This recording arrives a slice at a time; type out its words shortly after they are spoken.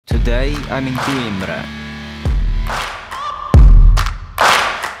Today I'm in Coimbra.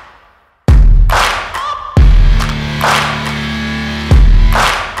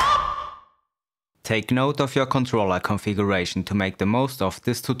 Take note of your controller configuration to make the most of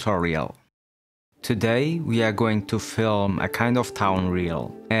this tutorial. Today we are going to film a kind of town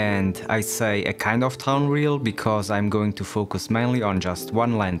reel. And I say a kind of town reel because I'm going to focus mainly on just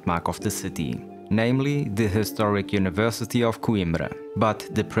one landmark of the city, namely the historic University of Coimbra. But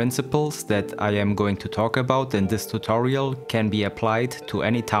the principles that I am going to talk about in this tutorial can be applied to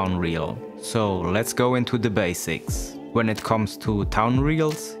any town reel. So let's go into the basics. When it comes to town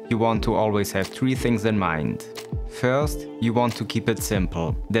reels, you want to always have three things in mind. First, you want to keep it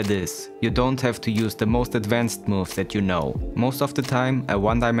simple. That is, you don't have to use the most advanced moves that you know. Most of the time, a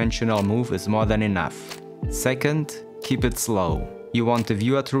one-dimensional move is more than enough. Second, keep it slow. You want the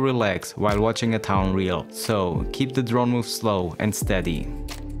viewer to relax while watching a town reel, so keep the drone move slow and steady.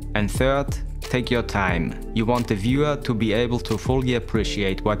 And third, take your time. You want the viewer to be able to fully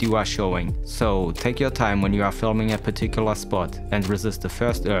appreciate what you are showing, so take your time when you are filming a particular spot and resist the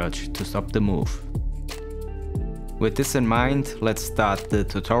first urge to stop the move. With this in mind, let's start the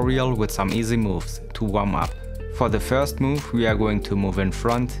tutorial with some easy moves to warm up. For the first move, we are going to move in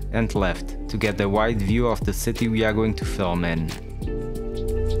front and left to get a wide view of the city we are going to film in.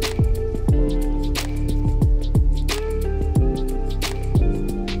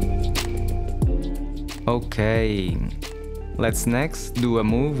 Okay, let's next do a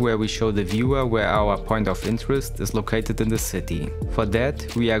move where we show the viewer where our point of interest is located in the city. For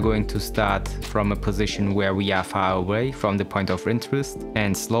that, we are going to start from a position where we are far away from the point of interest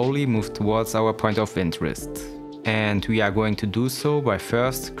and slowly move towards our point of interest. And we are going to do so by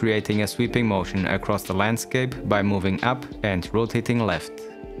first creating a sweeping motion across the landscape by moving up and rotating left.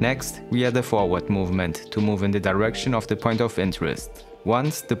 Next, we add a forward movement to move in the direction of the point of interest.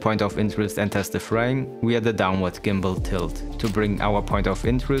 Once the point of interest enters the frame, we add a downward gimbal tilt to bring our point of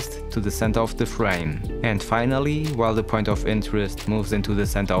interest to the center of the frame. And finally, while the point of interest moves into the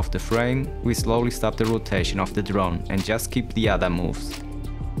center of the frame, we slowly stop the rotation of the drone and just keep the other moves.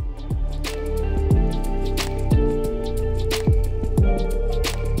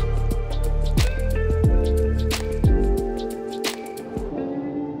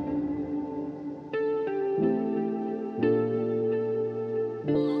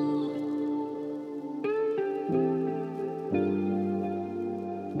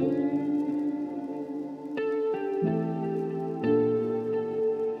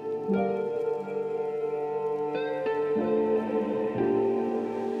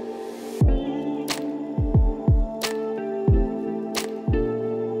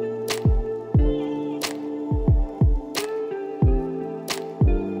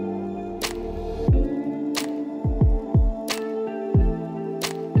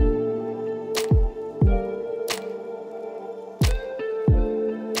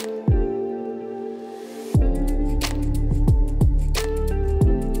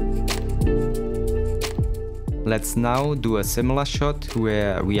 Let's now do a similar shot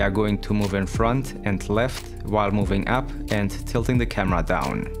where we are going to move in front and left while moving up and tilting the camera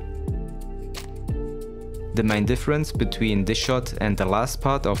down. The main difference between this shot and the last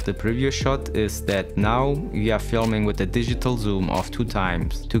part of the previous shot is that now we are filming with a digital zoom of 2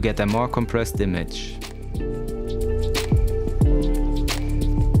 times to get a more compressed image.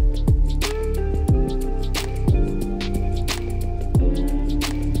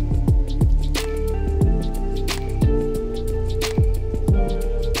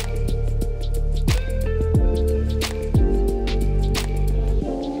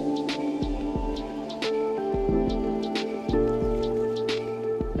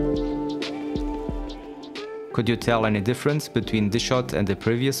 Could you tell any difference between this shot and the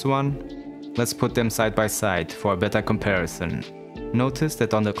previous one? Let's put them side by side for a better comparison. Notice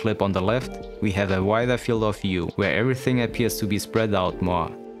that on the clip on the left, we have a wider field of view, where everything appears to be spread out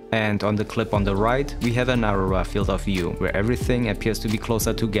more. And on the clip on the right, we have a narrower field of view, where everything appears to be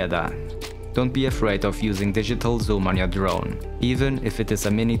closer together. Don't be afraid of using digital zoom on your drone, even if it is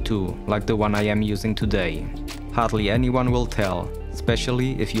a Mini 2, like the one I am using today. Hardly anyone will tell,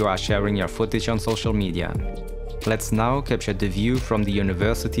 especially if you are sharing your footage on social media. Let's now capture the view from the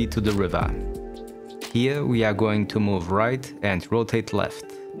university to the river. Here we are going to move right and rotate left.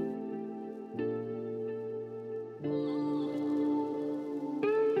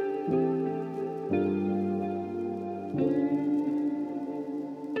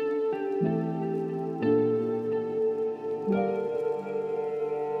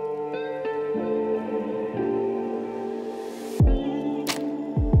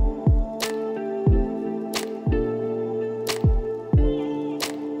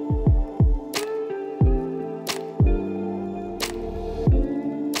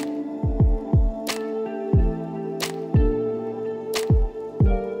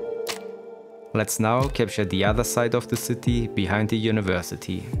 Let's now capture the other side of the city behind the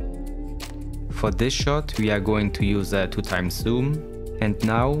university. For this shot we are going to use a 2x zoom, and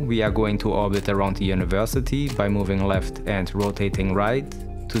now we are going to orbit around the university by moving left and rotating right,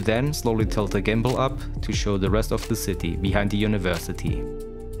 to then slowly tilt the gimbal up to show the rest of the city behind the university.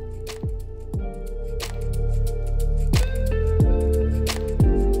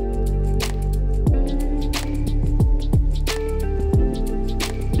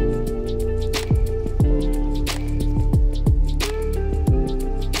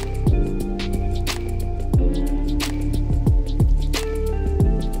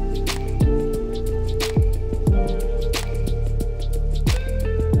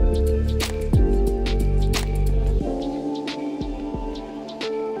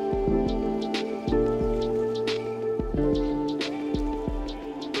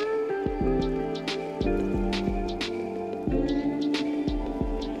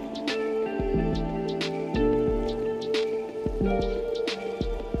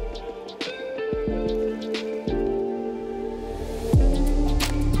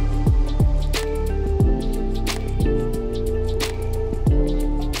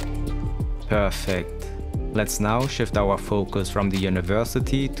 Perfect. Let's now shift our focus from the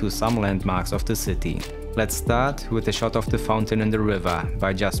university to some landmarks of the city. Let's start with a shot of the fountain in the river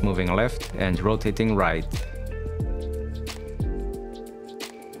by just moving left and rotating right.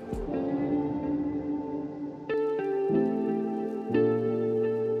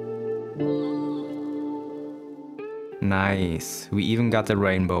 Nice, we even got a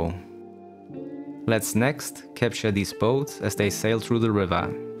rainbow. Let's next capture these boats as they sail through the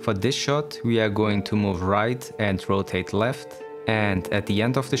river. For this shot we are going to move right and rotate left, and at the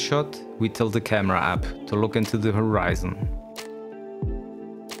end of the shot we tilt the camera up to look into the horizon.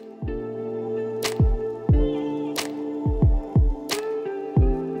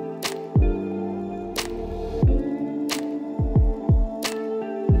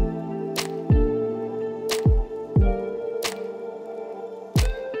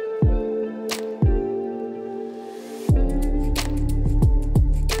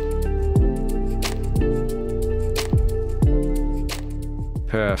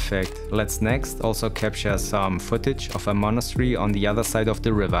 Perfect. Let's next also capture some footage of a monastery on the other side of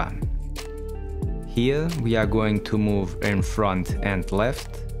the river. Here we are going to move in front and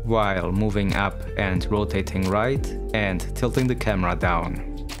left, while moving up and rotating right and tilting the camera down.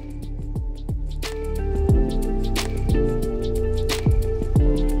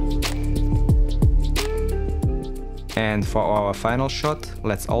 And for our final shot,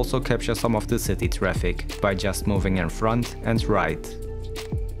 let's also capture some of the city traffic by just moving in front and right.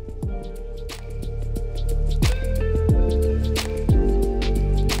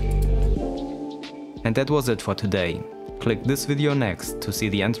 And that was it for today. Click this video next to see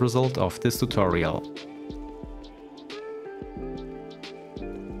the end result of this tutorial.